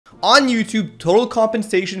On YouTube, total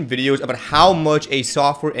compensation videos about how much a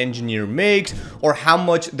software engineer makes or how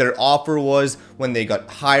much their offer was when they got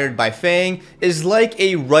hired by Fang is like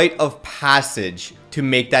a rite of passage to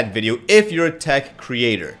make that video if you're a tech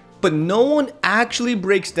creator. But no one actually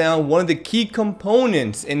breaks down one of the key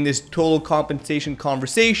components in this total compensation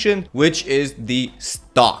conversation, which is the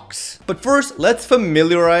stocks. But first, let's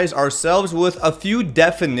familiarize ourselves with a few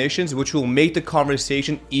definitions which will make the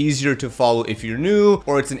conversation easier to follow if you're new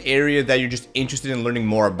or it's an area that you're just interested in learning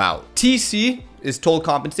more about. TC is total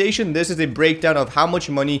compensation. This is a breakdown of how much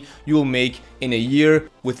money you will make in a year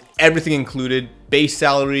with everything included: base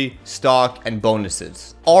salary, stock, and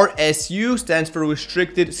bonuses. RSU stands for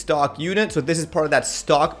restricted stock unit. So this is part of that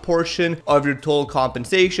stock portion of your total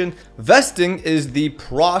compensation. Vesting is the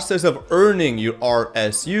process of earning your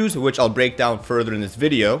RSUs, which I'll break down further in this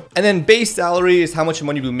video. And then base salary is how much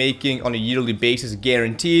money you'll be making on a yearly basis,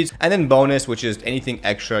 guaranteed. And then bonus, which is anything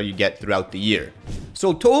extra you get throughout the year.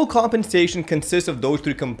 So total compensation consists of those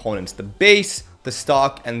three components: the base, the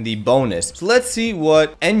stock, and the bonus. So let's see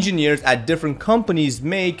what engineers at different companies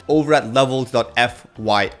make over at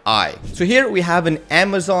levels.fyi. So here we have an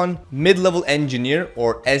Amazon mid-level engineer,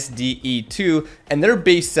 or SDE2, and their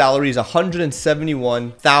base salary is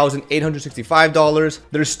 $171,865.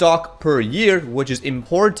 Their stock per year, which is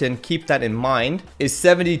important, keep that in mind, is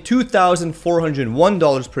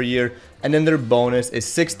 $72,401 per year. And then their bonus is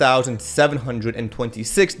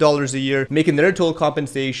 $6,726 a year, making their total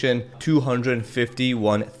compensation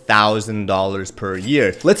 $251,000 per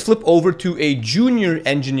year. Let's flip over to a junior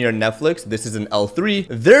engineer at Netflix. This is an L3.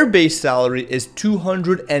 Their base salary is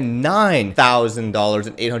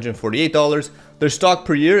 $209,848. Their stock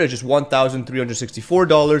per year is just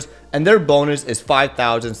 $1,364, and their bonus is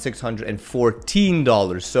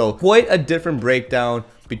 $5,614. So quite a different breakdown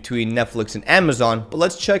between Netflix and Amazon. But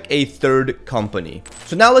let's check a third company.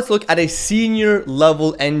 So now let's look at a senior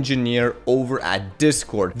level engineer over at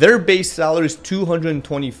Discord. Their base salary is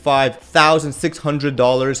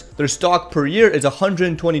 $225,600. Their stock per year is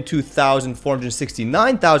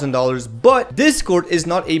 $122,469,000, but Discord is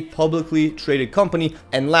not a publicly traded company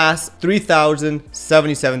and lasts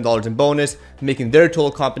 $3,077 in bonus, making their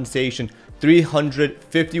total compensation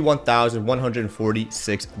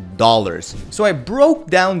 $351,146. So I broke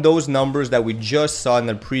down those numbers that we just saw in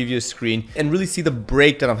the previous screen and really see the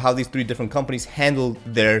breakdown of how these three different companies handle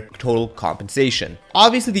their total compensation.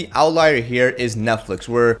 Obviously, the outlier here is Netflix,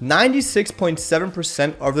 where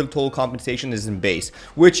 96.7% of the total compensation is in base,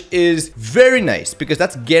 which is very nice because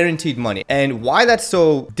that's guaranteed money. And why that's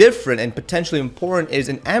so different and potentially important is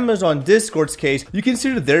in Amazon Discord's case, you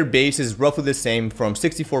consider their base is roughly the same, from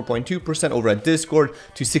 64.2% over at Discord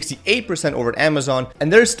to 68% over at Amazon,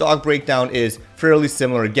 and their stock breakdown is fairly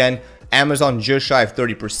similar. Again, Amazon just shy of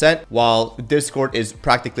 30%, while Discord is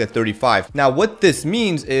practically at 35%. Now, what this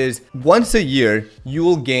means is once a year, you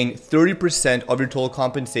will gain 30% of your total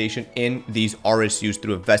compensation in these RSUs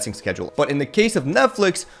through a vesting schedule. But in the case of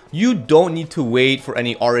Netflix, you don't need to wait for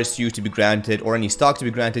any RSUs to be granted or any stock to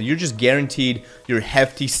be granted. You're just guaranteed your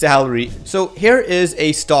hefty salary. So here is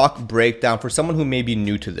a stock breakdown for someone who may be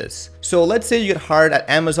new to this. So let's say you get hired at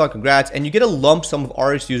Amazon, congrats, and you get a lump sum of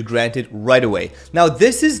RSUs granted right away. Now,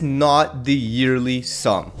 this is not the yearly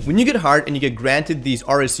sum. When you get hired and you get granted these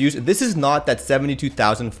RSUs, this is not that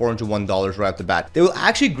 $72,401 right off the bat. They will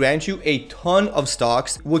actually grant you a ton of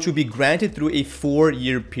stocks, which will be granted through a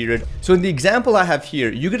 4-year period. So in the example I have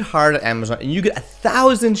here, you get hired at Amazon and you get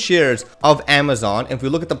 1,000 shares of Amazon. And if we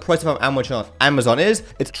look at the price of how much Amazon is,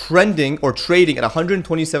 it's trending or trading at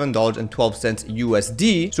 $127.12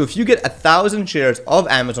 USD. So if you get 1,000 shares of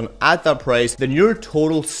Amazon at that price, then your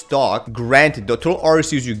total stock granted, the total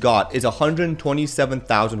RSUs you got, is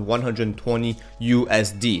 $127,120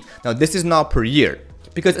 USD. Now, this is not per year,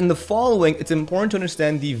 because in the following, it's important to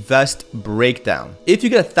understand the vest breakdown. If you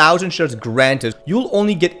get 1,000 shares granted, you'll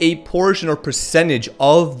only get a portion or percentage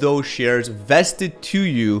of those shares vested to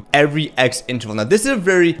you every X interval. Now, this is a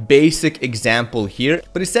very basic example here,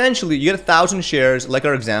 but essentially you get 1,000 shares, like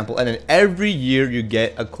our example, and then every year you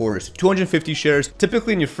get a quarter. So 250 shares.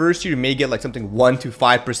 Typically in your first year, you may get like something 1 to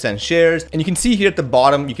 5% shares. And you can see here at the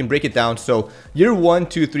bottom, you can break it down. So year 1,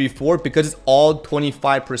 2, 3, 4, because it's all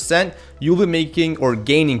 25%, you'll be making or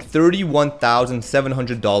gaining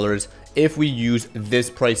 $31,700 if we use this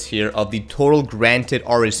price here of the total granted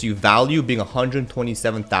RSU value being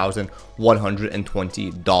 $127,120.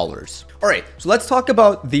 $120. All right, so let's talk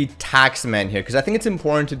about the tax man here, because I think it's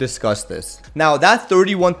important to discuss this. Now, that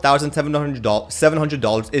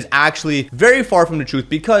 $31,700 is actually very far from the truth,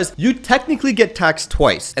 because you technically get taxed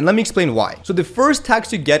twice. And let me explain why. So the first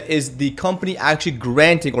tax you get is the company actually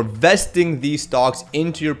granting or vesting these stocks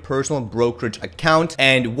into your personal brokerage account.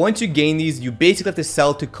 And once you gain these, you basically have to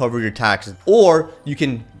sell to cover your taxes, or you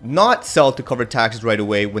can not sell to cover taxes right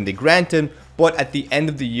away when they grant them, but at the end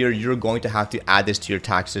of the year, you're going to have to add this to your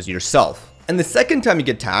taxes yourself. And the second time you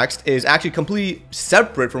get taxed is actually completely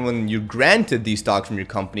separate from when you granted these stocks from your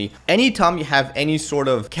company. Anytime you have any sort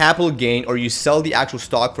of capital gain or you sell the actual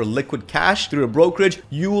stock for liquid cash through a brokerage,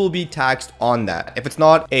 you will be taxed on that. If it's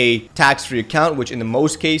not a tax-free account, which in the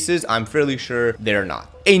most cases, I'm fairly sure they're not.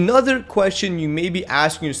 Another question you may be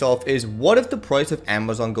asking yourself is, what if the price of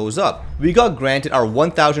Amazon goes up? We got granted our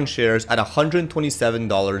 1,000 shares at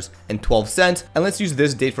 $127.12. And let's use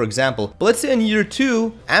this date for example. But let's say in year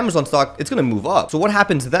 2, Amazon stock, it's going to move up. So what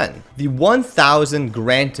happens then? The 1,000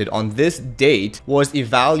 granted on this date was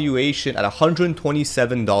evaluation at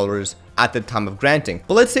 $127 at the time of granting.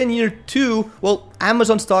 But let's say in year 2, well,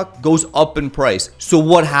 Amazon stock goes up in price. So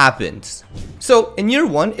what happens? So in year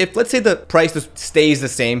 1, if let's say the price stays the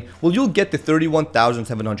same, well, you'll get the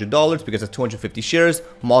 $31,700 because it's 250 shares,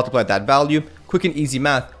 multiply that value. Quick and easy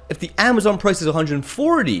math. If the Amazon price is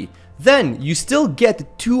 140, then you still get the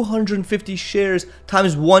 250 shares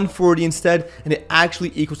times 140 instead, and it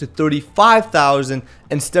actually equals to 35,000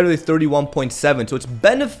 instead of the 31.7. So it's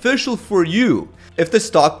beneficial for you if the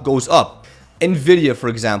stock goes up. Nvidia, for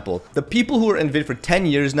example, the people who are Nvidia for 10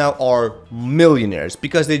 years now are millionaires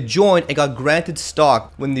because they joined and got granted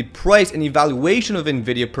stock when the price and evaluation of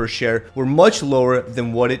Nvidia per share were much lower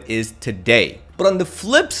than what it is today. But on the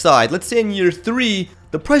flip side, let's say in year 3,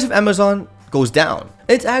 the price of Amazon goes down.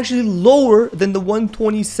 It's actually lower than the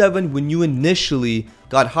 127 when you initially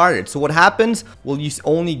got hired. So what happens? Well, you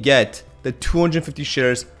only get the 250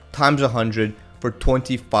 shares times 100 for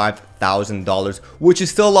 $25,000, which is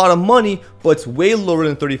still a lot of money, but it's way lower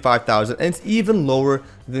than 35,000, and it's even lower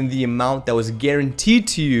than the amount that was guaranteed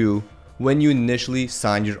to you when you initially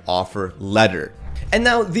signed your offer letter. And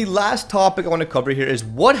now the last topic I want to cover here is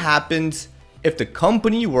what happens if the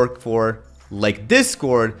company you work for, like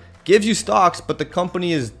Discord, gives you stocks, but the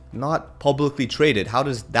company is not publicly traded. How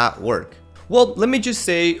does that work? Well, let me just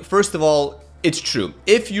say, first of all, it's true.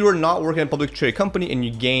 If you're not working at a publicly traded company and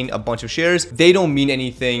you gain a bunch of shares, they don't mean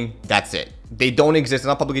anything. That's it. They don't exist.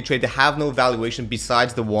 They're not publicly traded. They have no valuation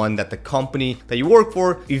besides the one that the company that you work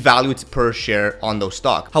for evaluates per share on those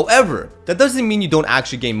stocks. However, that doesn't mean you don't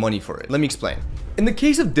actually gain money for it. Let me explain. In the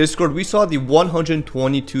case of Discord, we saw the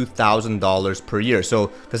 $122,000 per year.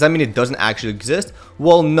 So does that mean it doesn't actually exist?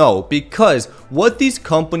 Well, no, because what these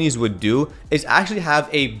companies would do is actually have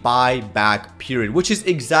a buyback period, which is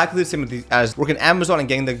exactly the same as working at Amazon and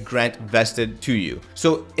getting the grant vested to you.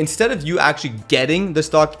 So instead of you actually getting the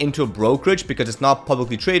stock into a brokerage because it's not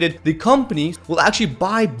publicly traded, the companies will actually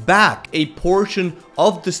buy back a portion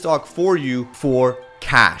of the stock for you for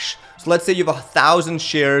cash. So let's say you have 1,000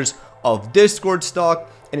 shares of Discord stock,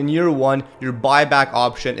 and in year 1 your buyback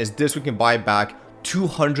option is Discord can buy back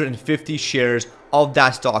 250 shares of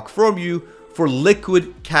that stock from you for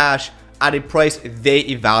liquid cash at a price they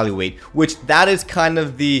evaluate, which that is kind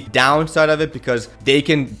of the downside of it because they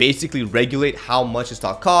can basically regulate how much the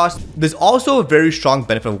stock costs. There's also a very strong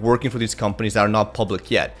benefit of working for these companies that are not public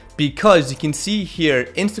yet, because you can see here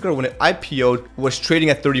Instacart, when it IPO'd, was trading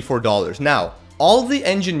at $34. Now, all the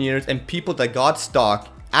engineers and people that got stock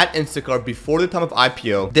at Instacart before the time of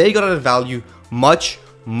IPO, they got at a value much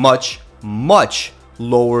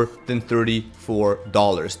lower than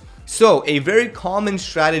 $34. So a very common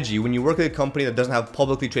strategy when you work at a company that doesn't have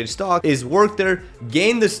publicly traded stock is work there,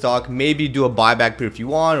 gain the stock, maybe do a buyback period if you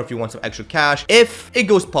want, or if you want some extra cash. If it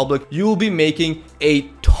goes public, you will be making a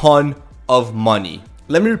ton of money.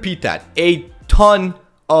 Let me repeat that, a ton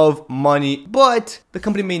of money, but the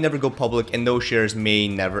company may never go public and those shares may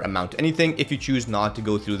never amount to anything if you choose not to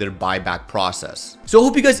go through their buyback process. So I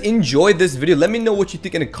hope you guys enjoyed this video. Let me know what you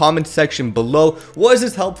think in the comment section below. Was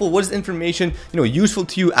this helpful? Was this information, useful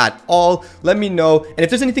to you at all? Let me know. And if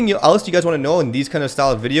there's anything else you guys want to know in these kind of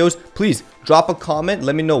style of videos, please drop a comment.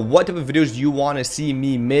 Let me know what type of videos you want to see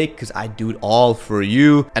me make, because I do it all for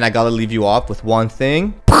you. And I gotta leave you off with one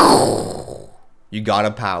thing. You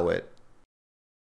gotta pow it.